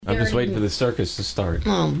I'm just waiting for the circus to start.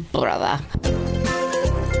 Oh, brother.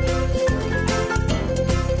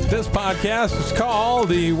 This podcast is called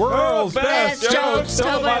The World's Best Jokes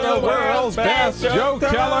Told by the World's Best Joke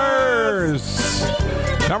Tellers.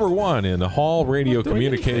 Number one in the Hall Radio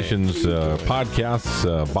Communications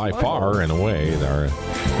podcasts by far and away. Our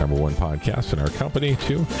number one podcast in our company,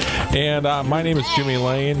 too. And my name is Jimmy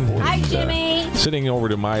Lane. Hi, and, Jimmy. Sitting over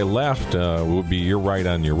to my left would be your right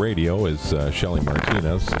on your radio is Shelly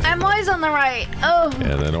Martinez. I'm always on the right. Oh.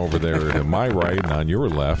 And then over there to my right and on your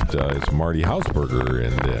left is Marty Hausberger.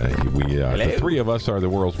 And the three of us are the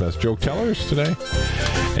world's best joke tellers today.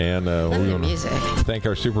 And we want to thank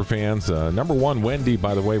our super fans. Number one, Wendy,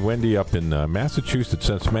 by the way. Wendy up in Massachusetts.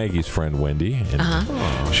 That's Maggie's friend, Wendy.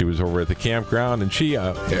 And she was over at the campground. And she,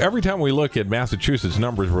 every time we look at Massachusetts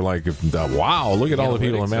numbers, we're like, wow, look at all the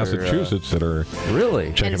people in Massachusetts that are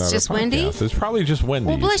really checking and it's out just our Wendy? podcast. It's probably just Wendy.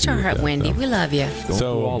 Well, bless your heart, Wendy. We love you.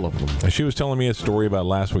 So all of them. She was telling me a story about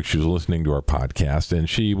last week. She was listening to our podcast, and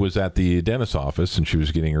she was at the dentist's office, and she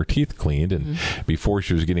was getting her teeth cleaned. And before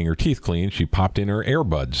she was getting her teeth cleaned, she popped in her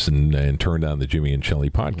earbuds and turned on the Jimmy and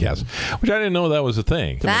Shelley podcast, which I didn't know that was a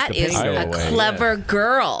thing. That is a clever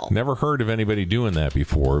girl. Never heard of anybody doing that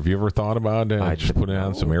before. Have you ever thought about just putting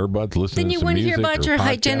on some earbuds, listening then to some want to music? Hear about your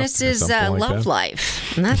hygienist's love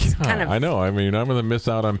life. And that's kind of. I know. I mean, I'm going to miss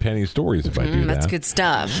out on Penny's stories if I do that. That's good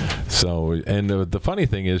stuff. So, and the funny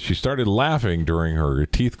thing is, she started laughing during her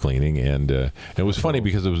teeth cleaning, and it was funny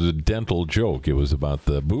because it was a dental joke. It was about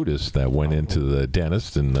the Buddhist that went into the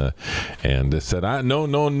dentist and said, "No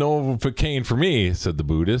Novocaine for me," said the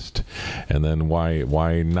Buddhist, and then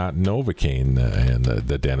why not Novocaine? And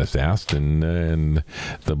the dentist asked, and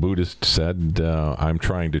the Buddhist said, "I'm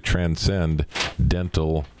trying to transcend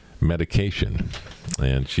dental medication."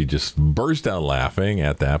 And she just burst out laughing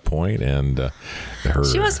at that point, and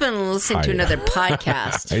she must have been listening to another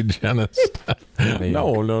podcast. Hygienist.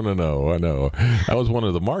 No. I know. That was one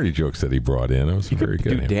of the Marty jokes that he brought in. It was very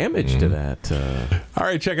good. Do damage to that. All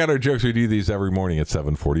right, check out our jokes. We do these every morning at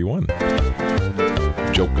 7:41.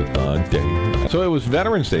 Joke of the day. So it was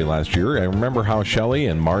Veterans Day last year. I remember how Shelley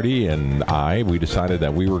and Marty and we decided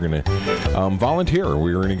that we were going to volunteer.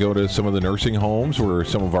 We were going to go to some of the nursing homes where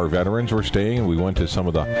some of our veterans were staying. We went to some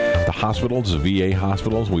of the hospitals, the VA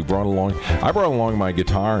hospitals. I brought along my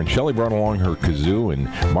guitar, and Shelley brought along her kazoo,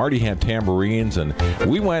 and Marty had tambourines, and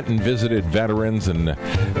we went and visited veterans, and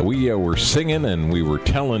we were singing, and we were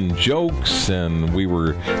telling jokes, and we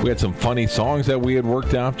had some funny songs that we had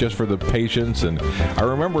worked out just for the patients. And I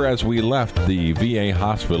remember as we left the VA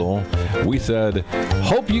hospital, we said,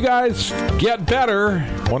 "Hope you guys get better."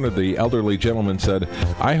 One of the elderly gentlemen said,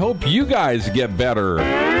 "I hope you guys get better.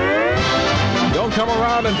 Don't come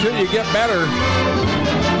around until you get better."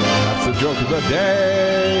 That's the joke of the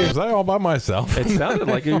day. Was I all by myself? It sounded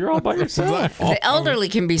like you're all by yourself. The elderly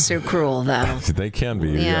can be so cruel, though. They can be.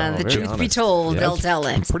 Yeah, the truth be told, they'll tell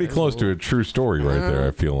it. Pretty close to a true story right there,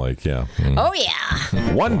 I feel like, yeah. Oh,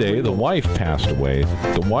 yeah. One day, the wife passed away.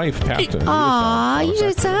 The wife passed away. Aw, you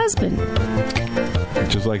just a husband.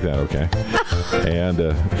 Just like that, okay. And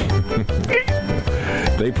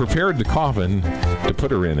they prepared the coffin to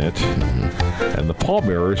put her in it, and the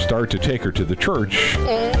pallbearers start to take her to the church.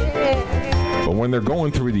 But when they're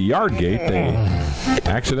going through the yard gate, they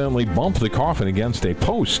accidentally bump the coffin against a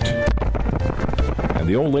post. And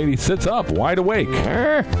the old lady sits up, wide awake.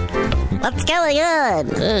 What's going on?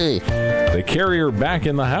 They carry her back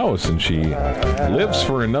in the house, and she lives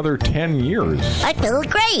for another 10 years. I feel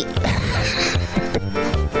great.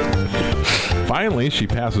 Finally, she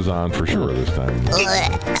passes on for sure this time.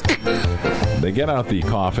 They get out the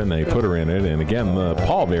coffin, they put her in it, and again, the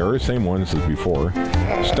pallbearers, same ones as before,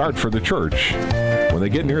 start for the church. When they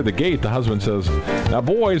get near the gate, the husband says, "Now,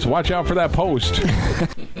 boys, watch out for that post."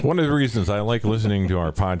 One of the reasons I like listening to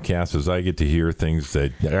our podcast is I get to hear things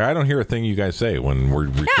that I don't hear a thing you guys say when we're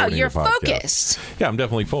recording No, you're the podcast. Focused. Yeah, I'm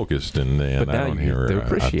definitely focused, and I don't hear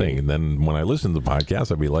a thing. And then when I listen to the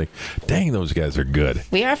podcast, I'll be like, "Dang, those guys are good.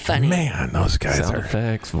 We are funny. Man, those guys Sound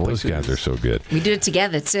effects, voices. Those guys are so good." We do it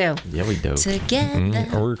together, too. Yeah, we do. Together.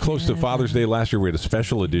 We're close to Father's Day. Last year we had a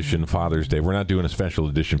special edition Father's Day. We're not doing a special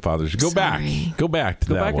edition Father's Day. Go back to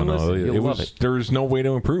Go that back one. and listen. You'll love it. There's no way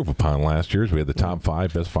to improve upon last year's. We had the top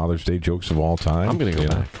 5 best Father's Day jokes of all time. I'm going to go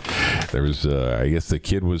back. there was, I guess the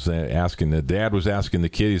kid was the dad was asking the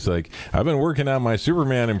kid, he's like, I've been working on my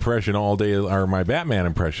Superman impression all day, or my Batman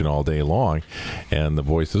impression all day long. And the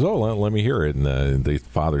boy says, oh, let me hear it. And the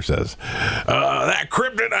father says, that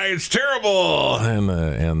kryptonite's terrible.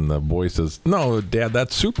 And the boy says, no, Dad,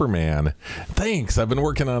 that's Superman. Thanks. I've been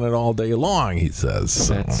working on it all day long, he says.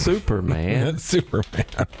 So, That's Superman. that's Superman.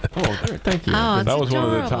 Oh, thank you. Oh, That was adorable.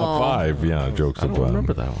 one of the top 5 jokes I don't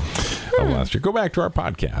remember that one. of last year. Go back to our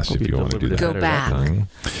podcast Hope if you want to do delivered it that. Go better that back. time.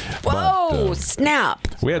 Whoa, But, snap.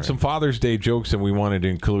 we had some Father's Day jokes, and we wanted to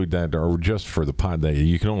include that, or just for the pod that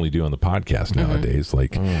you can only do on the podcast nowadays.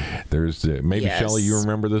 Like, there's maybe Yes. Shelley, you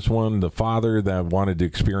remember this one? The father that wanted to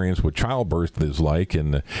experience what childbirth is like,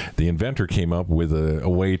 and the inventor came up with a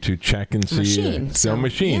way to check and see Machine. a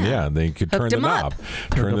machine. Yeah. Yeah, they could turn Hooked the him up. knob,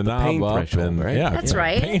 turn the up the knob pain up, threshold, and right? yeah, That's yeah,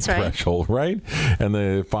 right, pain that's right. threshold, right? And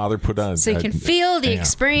the father put on So you can feel the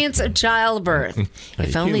experience of childbirth.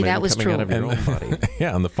 If A only human that was coming true. out of your own body.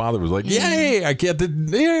 Yeah, and the father was like, "Yay! I get the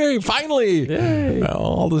yay! Finally, Yay.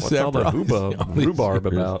 all this What's all the these rhubarb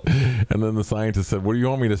years." about? And then the scientist said, "What do you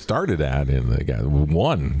want me to start it at?" And the guy,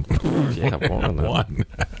 1. Yeah, one. 1.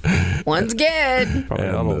 One's good. Probably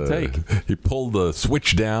not all it'll take. He pulled the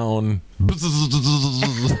switch down,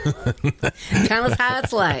 Kind of how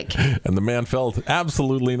it's like. and the man felt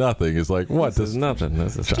absolutely nothing. He's like, "What? This is nothing.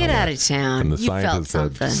 This is Get out of town. And the You felt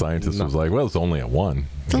something. scientist was like, "Well, it's only a 1."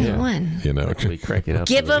 It's only Yeah. one. You know, We crank it up.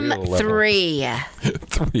 Give to the him real level. 3.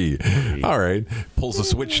 3. All right. Pulls the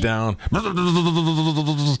switch down,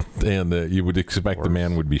 and you would expect the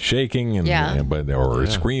man would be shaking and Yeah. or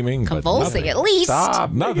screaming, but Convulsing nothing. at least.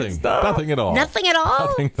 Stop. Nothing. Stop. Nothing at all. Nothing at all.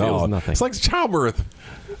 Nothing at Feels all. nothing. It's like childbirth.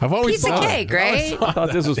 I've always Piece of thought. cake, right? I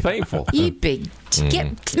thought this was painful. You big.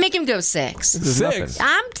 Make him go 6. This is 6. nothing.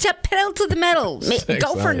 I'm pedal to the metal. 6,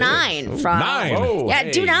 Go for all right. 9. From, 9. Oh,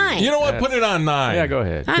 Yeah, do hey. 9. You know what? Put it on 9. Yeah, go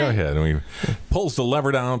ahead. Go ahead. And he pulls the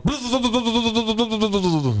lever down. Sounded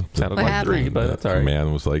What like 3, happened? but that's all The right.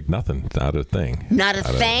 man was like, nothing. Not a thing. Not a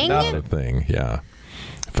thing? Not a thing. Yeah.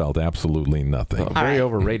 Felt absolutely nothing. Oh, very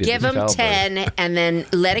overrated. Give this him childbirth. 10 and then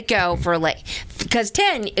let it go for because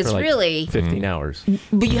 10 is For like really, 15 hours.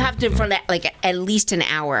 but you have to for at least an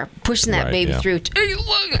hour pushing that Right, baby yeah. through.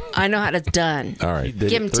 I know how it's done. All right. Did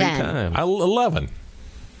Give it him 3 10. times. 11.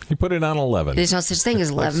 He put it on 11. There's no such thing as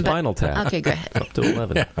 11. but- Spinal Tap. Okay, go ahead. Up to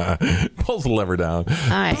 11. Pulls the lever down. All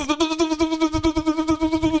right.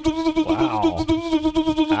 Wow.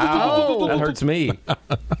 Ow. That hurts me.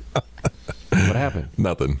 What happened?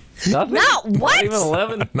 Nothing. Nothing? No, what? Not even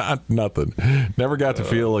 11? Not nothing. Never got to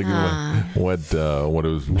feel like what it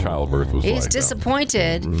was childbirth was He's like.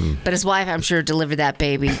 disappointed, but his wife, I'm sure, delivered that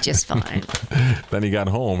baby just fine. Then he got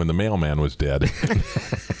home and the mailman was dead.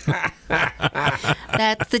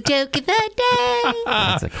 That's the joke of the day.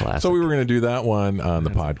 That's a classic. So we were going to do that one on the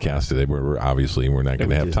podcast today, but we're not going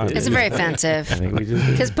to have just time. did. It's very offensive. I think we just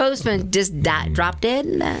did. Because Postman just dropped dead.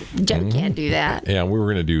 And that joke can't do that. Yeah, we were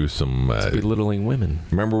going to do some. Belittling women.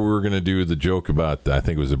 Remember, we were going to do the joke about I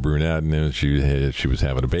think it was a brunette, and she was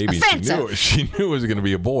having a baby. Offensive. She knew it was going to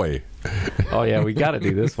be a boy. Oh, yeah, we got to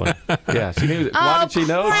do this one. Yeah, she knew. Why did she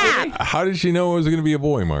know? crap. How did she know it was going to be a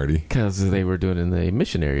boy, Marty? Because they were doing it in the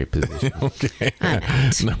missionary position. Okay.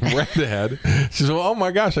 Right ahead. She said, "Oh my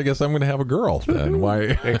gosh, I guess I'm going to have a girl then."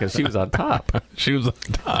 Why? Because she was on top. She was on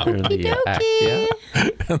top. During the act, Okey-dokey. yeah.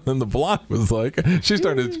 And then the blonde was like, she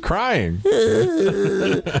started crying.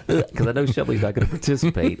 Because I know Shelby's not going to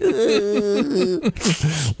participate.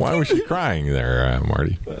 Why was she crying there,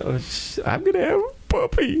 Marty? I'm going to have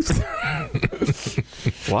puppies.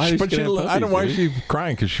 Why is But she gonna have I don't know why puppies, she's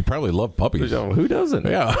crying, because she probably loved puppies. Jimmy? Who doesn't?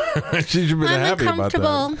 Yeah, she should be I'm happy about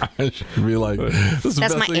that. She should be like, "This is the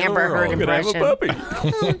That's best my thing in the Amber Heard world." I'm going to have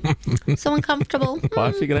a puppy. So uncomfortable. Why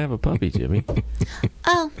is she going to have a puppy, Jimmy?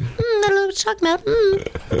 Oh, I don't know what you're talking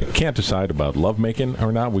about. Can't decide about lovemaking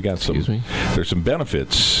or not. We got some. Excuse me? There's some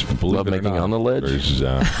benefits. Believe it or Lovemaking not. on the ledge? There's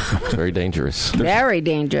It's very dangerous. Very there's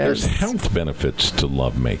dangerous. health benefits to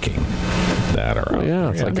lovemaking that are out Yeah,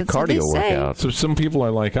 there. it's like a That's what they cardio say. workout. So some people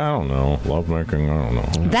are like, I don't know, lovemaking. I don't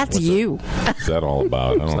know. That's you. What's that all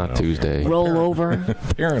about? I don't It's know. not Tuesday. Roll over.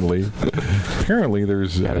 Apparently,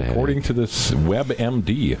 there's according to this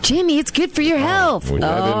WebMD. Jimmy, it's good for your health. With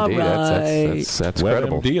All WebMD, that's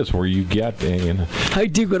credible. WebMD is where you get I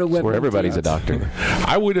do go to WebMD. Where everybody's a doctor.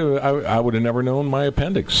 I would have never known my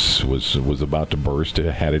appendix was about to burst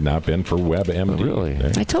had it not been for WebMD. Oh, really?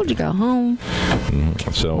 I told you go home.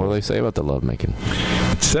 So What do they say about the lovemaking?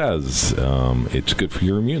 it says it's good for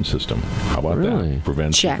your immune system. How about Really? that?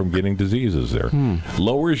 Prevents Check. you from getting diseases there.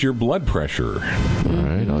 Lowers your blood pressure. All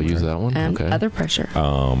right. right, I'll use that one. And okay. other pressure.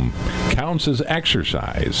 Counts as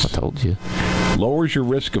exercise. I told you. Lowers your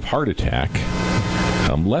risk of heart attack.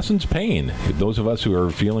 Lessens pain. Those of us who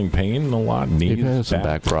are feeling pain a lot need You've had some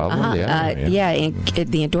back problem. And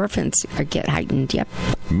the endorphins get heightened. Yep.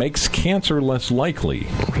 Makes cancer less likely.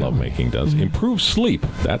 Lovemaking does. Improves sleep.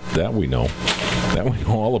 That we know. That we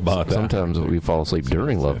know all about. Sometimes we fall asleep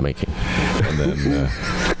during lovemaking. And then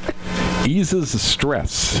eases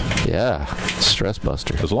stress. Yeah, stress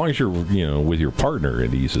buster. As long as you're with your partner,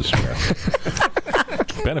 it eases stress.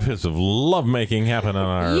 Benefits of lovemaking happen on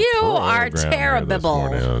our You program are here this terrible.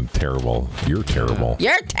 morning. Terrible. You're terrible.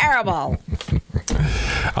 You're terrible.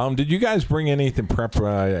 Did you guys bring anything prep?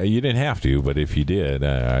 You didn't have to, but if you did,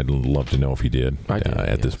 I'd love to know if you did. I did,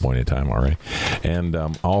 at this point in time. All right, and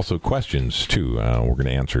also questions too. We're going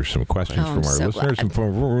to answer some questions from our listeners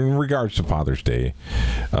in regards to Father's Day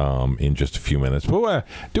in just a few minutes. But I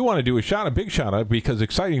do want to do a big shout out, because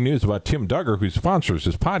exciting news about Tim Duggar, who sponsors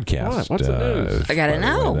this podcast. What's the news? I gotta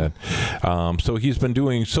know. So he's been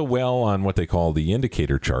doing so well on what they call the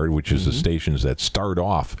indicator chart, which is the stations that start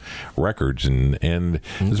off records, and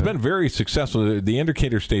it's been very successful. The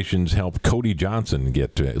indicator stations helped Cody Johnson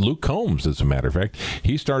get Luke Combs, as a matter of fact.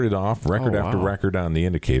 He started off record after record on the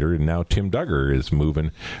indicator, and now Tim Duggar is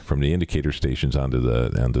moving from the indicator stations onto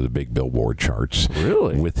the big Billboard charts.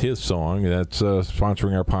 Really? With his song that's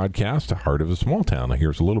sponsoring our podcast, Heart of a Small Town. Now,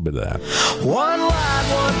 here's a little bit of that. One light,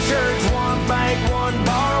 one church, one bank, one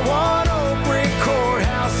bar, one old brick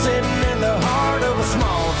courthouse sitting in the heart of a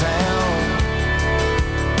small town.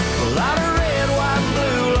 A lot of red, white, and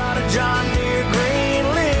blue, a lot of John Deere green,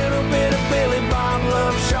 little bit of Billy Bob,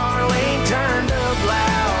 love Charlene turned up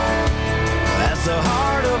loud. That's the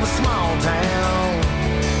heart of a small town,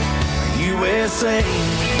 USA.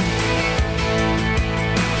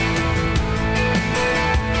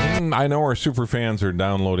 I know our super fans are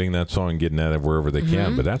downloading that song and getting at it wherever they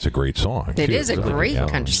can, but that's a great song. It is a great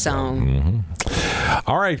country song.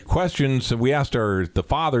 All right, questions. We asked the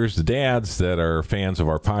fathers, the dads that are fans of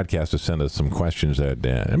our podcast to send us some questions.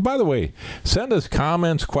 And by the way, send us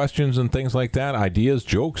comments, questions, and things like that, ideas,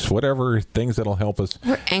 jokes, whatever, things that'll help us.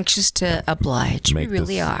 We're anxious to oblige. We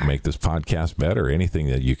really are. Make this podcast better. Anything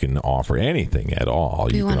that you can offer, anything at all.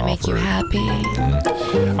 We want to make you happy.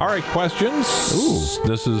 All right, questions. Ooh.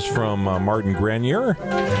 This is from Martin Grenier,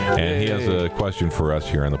 and he has a question for us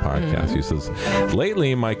here on the podcast. He says,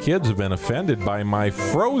 lately my kids have been offended by my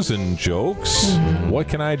Frozen jokes. What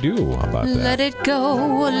can I do about that? Let it go,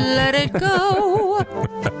 let it go,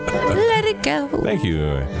 let it go. Thank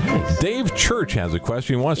you. Dave Church has a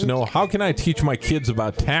question. He wants to know, how can I teach my kids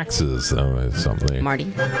about taxes? Something. Marty.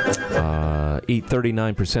 Eat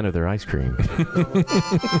 39% of their ice cream.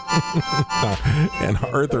 And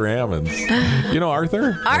Arthur Ammons. You know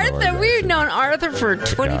Arthur? Arthur, we've known Arthur for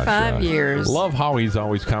 25 years. Love how he's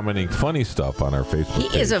always commenting funny stuff on our Facebook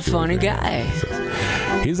page. He is a funny guy.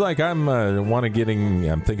 He's like, I'm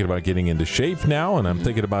thinking about getting into shape now, and I'm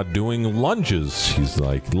thinking about doing lunges. He's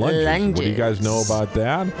like, lunges. What do you guys know about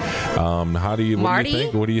that? What do you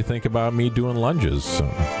think? What do you think about me doing lunges?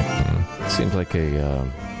 Seems like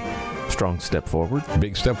a strong step forward.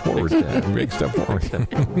 Big step forward. Big step forward.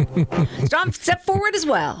 Strong step forward as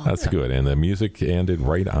well. That's good. And the music ended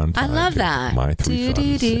right on time. I love that. My three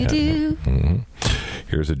sons.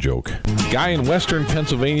 Here's a joke. Guy in western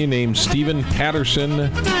Pennsylvania named Stephen Patterson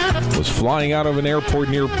was flying out of an airport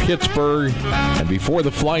near Pittsburgh, and before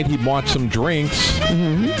the flight he bought some drinks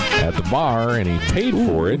at the bar, and he paid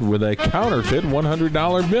for it with a counterfeit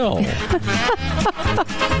 $100 bill.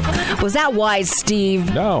 Was that wise,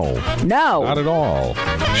 Steve? No. Not at all.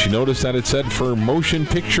 She noticed that it said for motion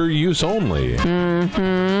picture use only.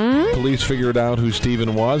 Police figured out who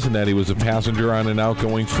Stephen was and that he was a passenger on an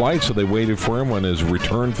outgoing flight, so they waited for him when his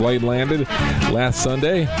return flight landed last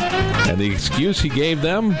Sunday. And the excuse he gave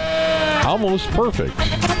them? Almost perfect.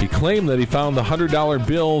 He claimed that he found the $100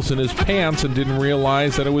 bills in his pants and didn't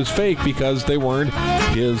realize that it was fake because they weren't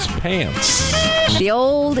his pants. The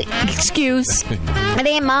old excuse. It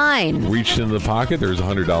ain't mine. Reached into the pocket. There's a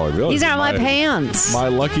 $100 bill. These aren't my pants. My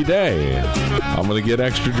lucky day. I'm going to get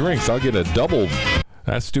extra drinks. I'll get a double.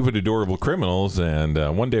 That's Stupid Adorable Criminals, and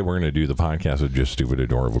one day we're going to do the podcast with just Stupid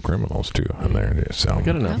Adorable Criminals, too. And there it is. So,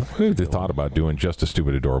 good enough. Who thought about doing just a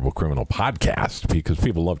Stupid Adorable Criminal podcast? Because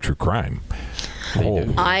people love true crime.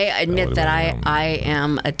 I admit that I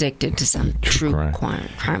am addicted to some true crime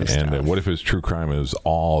stuff. And what if his true crime is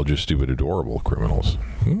all just Stupid Adorable Criminals?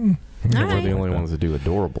 All We're right. the only ones that do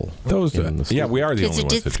adorable. Those, in the yeah, we are the Because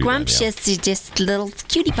only you're ones that just do that. Yeah. scrumptious. You're just little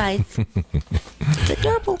cutie pies. It's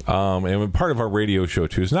adorable. And part of our radio show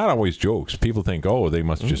too is not always jokes. People think, oh, they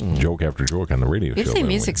must just joke after joke on the radio We show. play but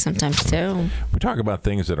music sometimes, too. We talk about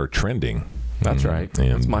things that are trending. That's right.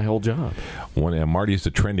 And That's my whole job. Marty's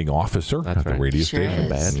the trending officer That's at the right. radio Sure station. is.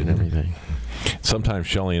 Badge and everything. Sometimes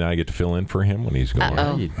Shelley and I get to fill in for him when he's gone.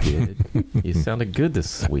 Uh-oh. You did. You sounded good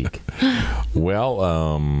this week. Well,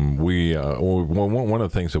 one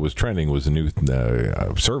of the things that was trending was a new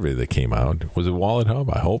survey that came out. Was it Wallet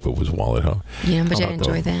Hub? I hope it was Wallet Hub. Yeah, but How I about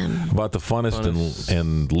enjoy them. About the funnest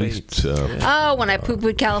and least. states. Oh, when I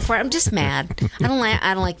poo-pooed California, I'm just mad. I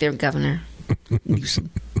don't like their governor.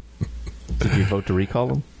 Did you vote to recall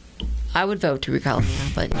them? I would vote to recall him now,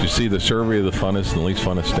 but Did you see the survey of the funnest and least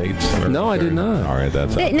funnest states? No, I did not. All right,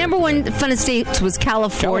 that's the number one funnest state was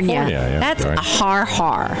California. California, yeah, That's right. a har.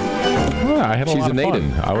 Well, I had a She's lot a of fun.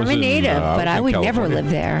 native. I was I'm a in, native, was but I in would never California. live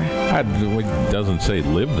there. It doesn't say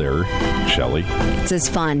live there, Shelley. It says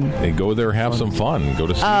fun. And go there, have some fun. Go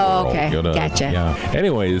to SeaWorld. Oh, okay. Go to, Gotcha. Yeah.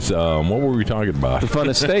 Anyways, what were we talking about? The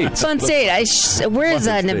funnest states. Fun state. Where's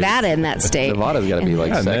Fun state. Nevada in that state? Nevada's got to be like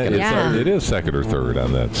Yeah, second. Yeah. it is second or third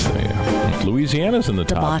on that. Louisiana's in the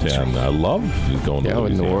top Debauchery. 10. I love going to Yeah, in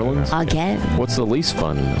Louisiana. New Orleans. Again. What's the least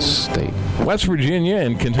fun state? West Virginia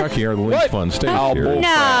and Kentucky are the least fun states Oh, here. bull. No,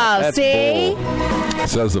 That's see? It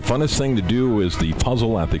says the funnest thing to do is the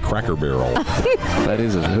puzzle at the Cracker Barrel. That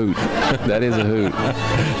is a hoot. That is a hoot.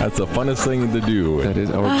 That's the funnest thing to do. That is,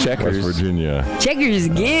 or West checkers. Virginia. Checkers is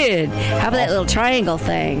good. How about that little triangle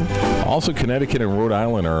thing? Also, Connecticut and Rhode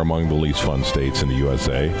Island are among the least fun states in the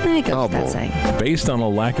USA, I go Oh, with that bull. saying. based on a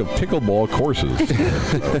lack of pickleball courses.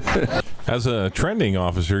 As a trending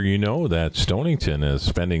officer, you know that Stonington is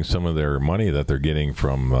spending some of their money that they're getting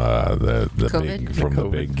from the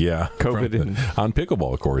COVID? COVID on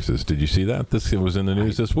pickleball courses. Did you see that? This was in the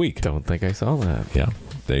news this week. Don't think I saw that. Yeah,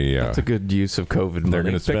 they. That's a good use of COVID money. They're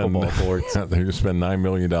going to spend pickleball courts. they're going to spend $9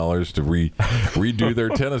 million to redo their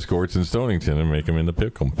tennis courts in Stonington and make them into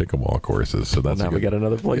pickleball courses. So that's Now we got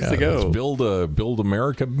another place to go. let's build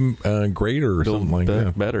America greater or something like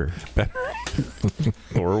that. Better.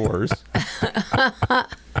 Or worse.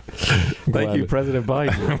 Thank you, President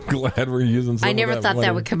Biden. I'm glad we're using. Some I never of thought money.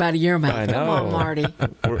 that would come out of your mouth. I Come know. on, Marty.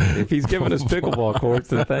 If he's giving us pickleball courts,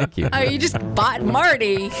 then thank you. Oh, you just bought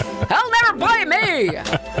Marty. He'll never play me.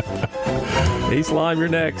 East Lyme, you're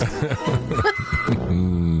next.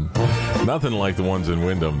 Nothing like the ones in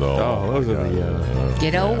Wyndham, though. Oh, those are the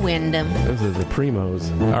Get old Wyndham. those are the primos.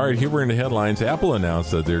 All right, here we're in the headlines. Apple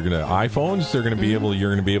announced that they're going to iPhones. They're going to be able.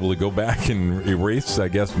 You're going to be able to go back and erase, I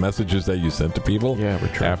guess, messages that you sent to people. Yeah,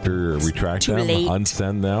 retract too them, late.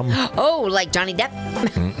 unsend them. Oh, like Johnny Depp.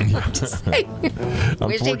 Just saying.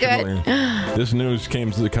 Wish he could. Unfortunately, this news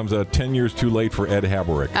comes out 10 years too late for Ed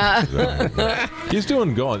Haberick. He's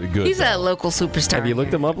doing good. He's a local superstar. Have you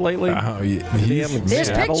looked him up lately? There's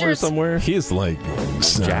Saddle or pictures. somewhere? He's like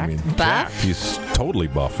Jack? Buff? He's totally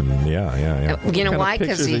buff and yeah. You know What kind why? of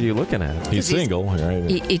Because pictures are you looking at? He's single, right?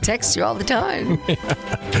 he texts you all the time.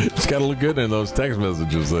 He's got to look good in those text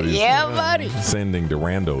messages that he's Yeah, buddy. sending to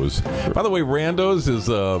randos. By the way, randos is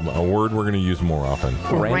a word we're going to use more often.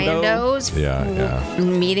 Randos. Yeah.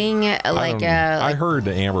 Meeting like I heard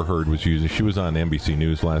Amber Heard was using. She was on NBC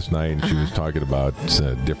News last night, and she was talking about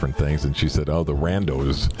different things. And she said, "Oh, the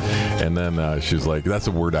randos," and then she's like, "That's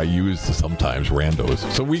a word I use sometimes, randos."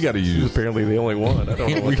 So we got to He's use. apparently the only one. I don't know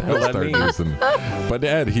We what the hell gotta that start means. using. But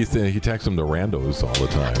Ed, he texts them to randos all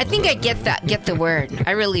the time. I think I get the word.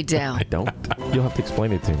 I really do. I don't. You'll have to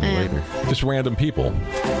explain it to me later. Just random people.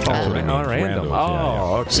 That's what it means, Random. randos, yeah.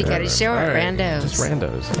 Oh, okay. She got to show her randos. Just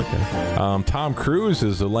randos. Okay. Tom Cruise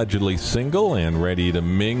is allegedly single and ready to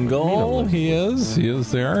mingle. He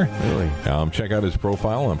is there. Really? Check out his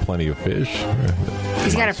profile on Plenty of Fish.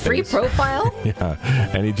 He's got a free profile. Yeah,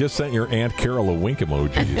 and he just sent your Aunt Carol a wink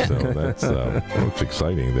emoji, so that's looks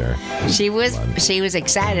exciting there. She was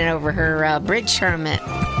excited over her bridge tournament.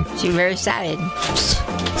 She was very excited.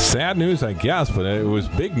 Sad news, I guess, but it was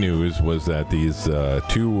big news. Was that these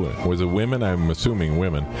two women? I'm assuming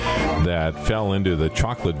women that fell into the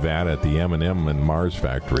chocolate vat at the M&M and Mars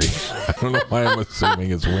factory. I don't know why I'm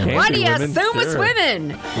assuming it's women. Why do you women? assume it's Sure.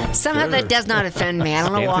 women? Somehow that does not offend me. I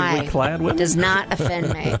don't know why. Scantily clad women? Does not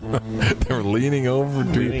offend me. They were leaning over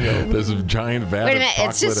to this giant vat. Wait a of minute, it's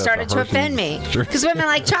chocolate just at started the to offend me Hershey's. Sure. because women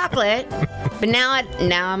like chocolate, but now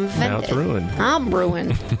I'm offended. Now it's ruined. I'm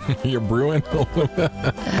ruined. You're brewing.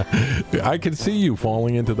 I can see you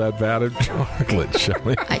falling into that vat of chocolate,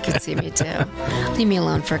 Shelley. I can see me too. Leave me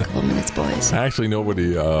alone for a couple minutes, boys. Actually,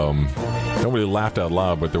 nobody laughed out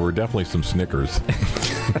loud, but there were definitely some snickers.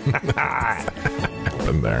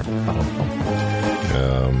 Been there.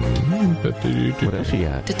 What else you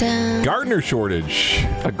got? Ta-da. Gardener shortage.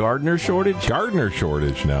 A gardener shortage? Gardener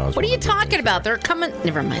shortage now. Is What are one you of the talking things. about? They're coming.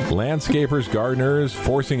 Never mind. Landscapers, gardeners,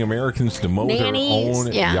 forcing Americans to mow Nannies, their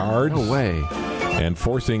own yeah. yards. No way. And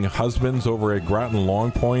forcing husbands over at Groton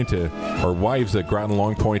Long Point or wives at Groton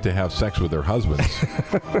Long Point to have sex with their husbands.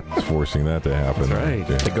 It's forcing that to happen. Right.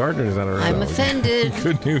 Okay. The gardener's not around. I'm offended.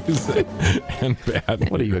 Good news and bad.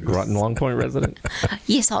 What are you, a Groton Long Point resident?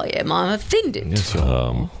 Yes, I am. I'm offended. Yes, you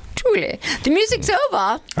are. Truly. The music's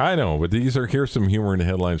over. I know, but here's some humor in the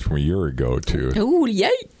headlines from a year ago, too. Oh,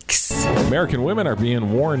 yikes. American women are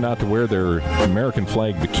being warned not to wear their American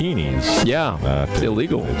flag bikinis. Yeah, it's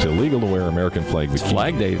illegal. It's illegal to wear American flag bikinis.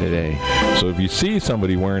 Flag Day today. So if you see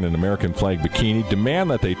somebody wearing an American flag bikini,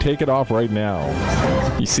 demand that they take it off right now.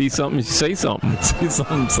 You see something, you say something. See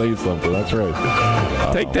something, say something. That's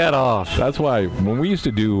right. Take that off. That's why when we used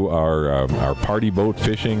to do our party boat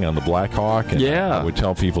fishing on the Black Hawk, and Yeah. I would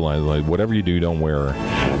tell people, like, whatever you do, don't wear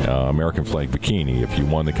American flag bikini. If you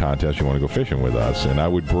won the contest, you want to go fishing with us. And I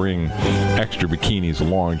would bring extra bikinis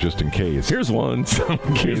along just in case. Here's one.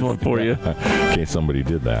 Here's one for you. In case somebody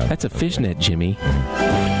did that. That's a fishnet, Jimmy.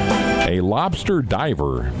 A lobster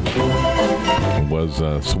diver was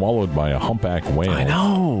swallowed by a humpback whale. I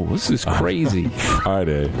know. This is crazy.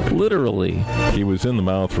 Friday. Literally. He was in the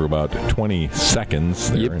mouth for about 20 seconds.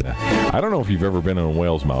 There. Yep. And, I don't know if you've ever been in a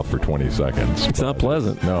whale's mouth for 20 seconds. It's not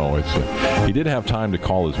pleasant. No, it's. He did have time to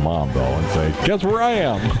call his mom, though, and say, "Guess where I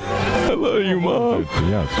am?" I love you, Mom.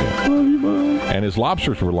 Yes. I love you, Mom. And his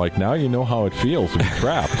lobsters were like, "Now you know how it feels to be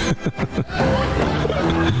trapped."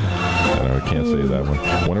 I can't say that one.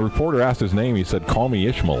 When a reporter asked his name, he said, "Call me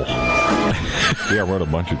Ishmael." Yeah, I wrote a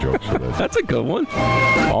bunch of jokes for this. That's a good one.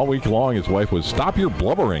 All week long, his wife was, "Stop your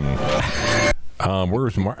blubbering."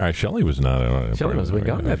 Where's Shelley was not. Shelley must have been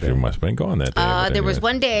gone that She day. must have been gone that day. But There was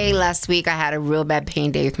anyway. one day last week I had a real bad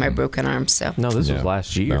pain day with my broken arm, so. No, this Yeah. was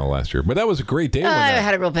last year. No, last year. But that was a great day. when I that-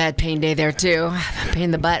 had a real bad pain day there, too. Pain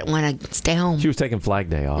in the butt when I stay home. She was taking Flag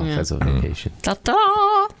Day off as a vacation.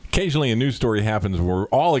 Ta-ta! Occasionally, a news story happens. We're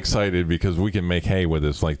all excited because we can make hay with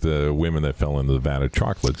this, like the women that fell into the vat of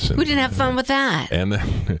chocolates. And, We didn't have fun with that. And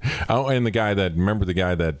and the guy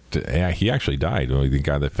that he actually died. The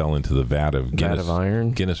guy that fell into the vat of Guinness,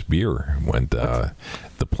 iron? Guinness beer went the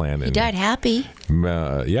plan. He died happy.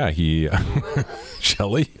 He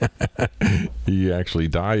Shelley. He actually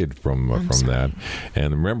died from that.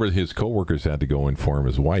 And remember, his coworkers had to go inform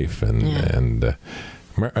his wife. And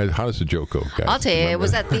how does the joke go, guys? I'll tell you, it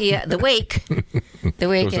was at the wake. The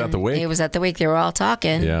wake. Was that the wake? It was at the wake. They were all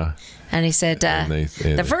talking. Yeah. And he said,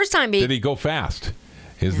 the first time did he go fast?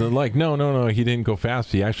 Is it like no? He didn't go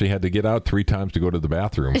fast. He actually had to get out 3 times to go to the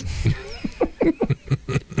bathroom.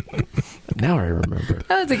 Now I remember.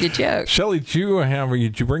 that was a good joke. Shelley,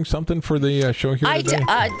 did you bring something for the show here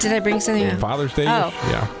today? Did I bring something? Father's Day? Oh.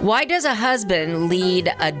 Yeah. Why does a husband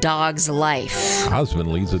lead a dog's life?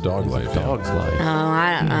 Husband leads a dog life. yeah. Dog's life. Oh,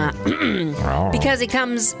 I don't know. Because he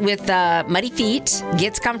comes with muddy feet,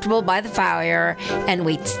 gets comfortable by the fire, and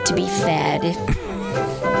waits to be fed.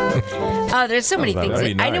 Oh, there's so many things.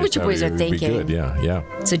 That'd be I know nice. what you boys are That'd be thinking. good. Yeah.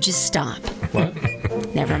 So just stop. What?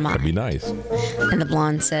 Never That'd be mind. nice. And the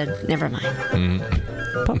blonde said, never mind.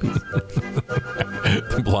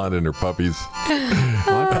 The blonde and her puppies.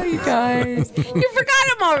 Oh, you guys. You forgot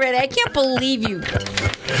him already. I can't believe you.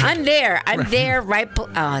 I'm there right.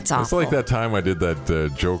 Oh, it's awful. It's like that time I did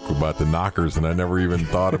that joke about the knockers, and I never even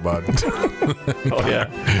thought about it. Oh, yeah.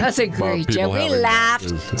 That's a great people joke. We having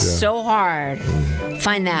laughed knockers, yeah. so hard.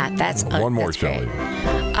 Find that. That's One more, that's great. Shelley.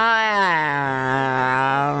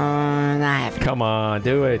 I have. Come on,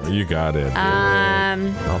 do it. You got it.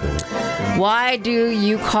 I'll do it. Why do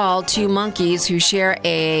you call 2 monkeys who share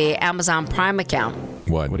a Amazon Prime account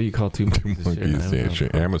What? What do you call 2 Monkeys,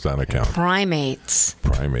 Amazon account. primates?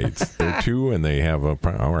 Primates. They're 2 and they have a.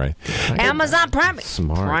 All right. Amazon Prime.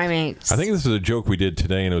 Smart. Primates. I think this is a joke we did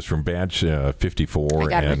today, and it was from Badge 54. I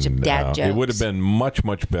got a bunch of dad it would have jokes. been much,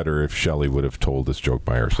 much better if Shelley would have told this joke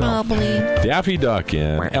by herself. Probably. Daffy Duck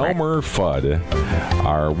and Elmer Fudd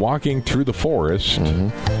are walking through the forest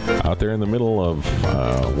out there in the middle of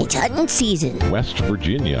It's hunting season. West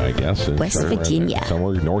Virginia, I guess. West Virginia.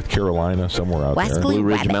 Somewhere, North Carolina, somewhere out West there. Blue Blue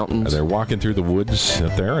Ridge Rabbit. Mountains. They're walking through the woods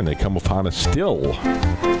up there, and they come upon a still.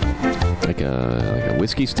 Like a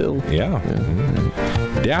whiskey still? Yeah.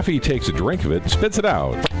 Mhm. Daffy takes a drink of it and spits it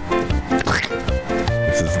out.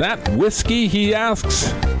 He says, "That whiskey?" he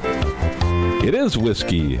asks. "It is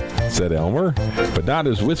whiskey," said Elmer, "but not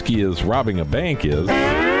as whiskey as robbing a bank is."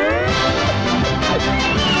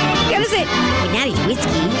 You gotta say, not as whiskey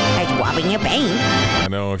as robbing a bank. I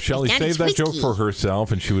know if Shelley It's not saved as that joke whiskey. for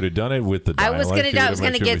herself, and she would have done it with the I dialect. was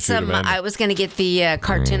gonna get some. I was gonna get the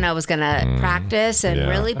cartoon. I was gonna practice and Yeah.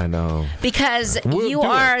 really I know. because We'll you do it.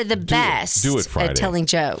 are the Do it. best Do it Friday. at telling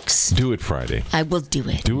jokes. Do it Friday. I will do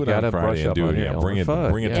it. Do it You on gotta Friday brush and up do on it. your Yeah, bring it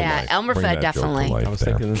Elmer Fudd. to Yeah, life. Elmer Bring Fudd, that joke to definitely. life I was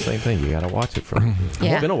there. thinking the same thing. You got to watch it for.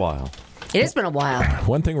 Yeah. It's been a while. It has been a while.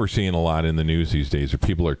 One thing we're seeing a lot in the news these days are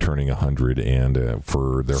people are turning 100, and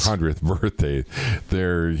for their 100th birthday,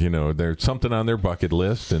 there's something on their bucket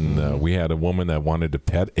list. And we had a woman that wanted to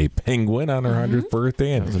pet a penguin on her 100th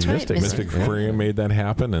birthday, and That's right, Mystic Aquarium made that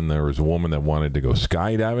happen. And there was a woman that wanted to go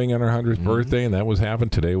skydiving on her 100th birthday, and that was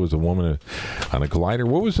happened. Today was a woman on a glider.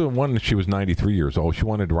 What was the one? She was 93 years old. She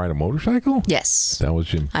wanted to ride a motorcycle. Yes, That was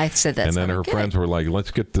Jim. I said that. And then her sounded good. friends were like,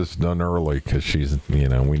 "Let's get this done early because she's, we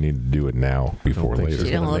need to do it now before think later." she's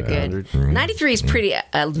You don't gonna look make good. 100. 93 is pretty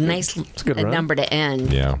a nice a good run. number to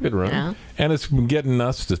end. Yeah. Good run. You know? And it's getting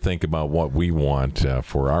us to think about what we want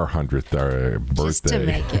for our 100th birthday. Just to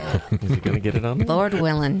make it. Is he going to get it on there? Lord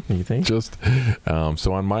willing. You think? Just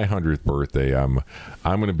so on my 100th birthday, I'm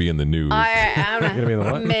going to be in the news. All right, I'm Gonna be in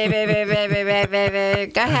the what?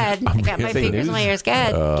 baby. Go ahead. I got my say fingers in my news? ears. Go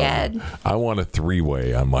ahead. Go ahead. I want a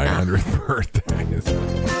 3-way on my 100th birthday.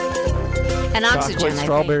 And oxygen, Chocolate, I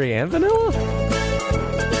strawberry, and vanilla? think.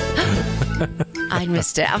 I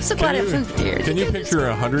missed it. I'm so glad it was here. Can you picture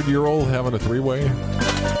a 100-year-old having a 3-way?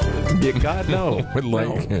 Yeah, God, no. With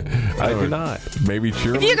like, No. I do not. Maybe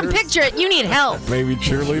cheerleaders. If you can picture it, you need help. Maybe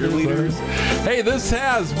cheerleaders. Hey, this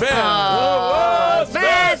has been Oh,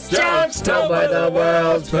 best jokes told by the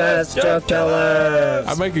world's best joke tellers.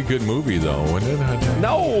 I make a good movie though, wouldn't it?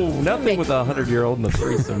 No, nothing with a 100-year-old in the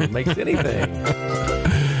threesome makes anything.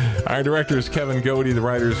 Our director is Kevin Godey. The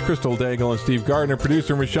writers Crystal Daigle and Steve Gardner.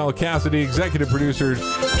 Producer Michelle Cassidy. Executive producer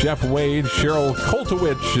Jeff Wade. Cheryl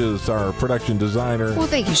Koltowich is our production designer. Well,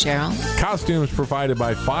 thank you, Cheryl. Costumes provided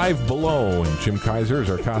by Five Below. And Jim Kaiser is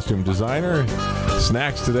our costume designer.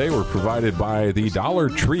 Snacks today were provided by the Dollar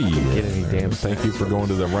Tree. Get any damn Thank you for going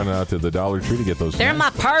to running out to the Dollar Tree to get those They're in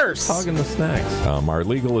my snacks. purse. Hogging the snacks. Our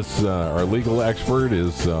legal expert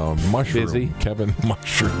is Mushroom. Busy. Kevin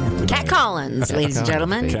Mushroom. Cat Collins, ladies and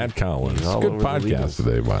gentlemen. Cat Collins. All Good over the podcast legals.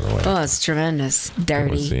 today, by the way. Oh, it's tremendous.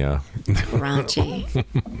 Dirty, Yeah. raunchy.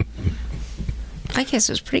 I guess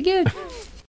it was pretty good.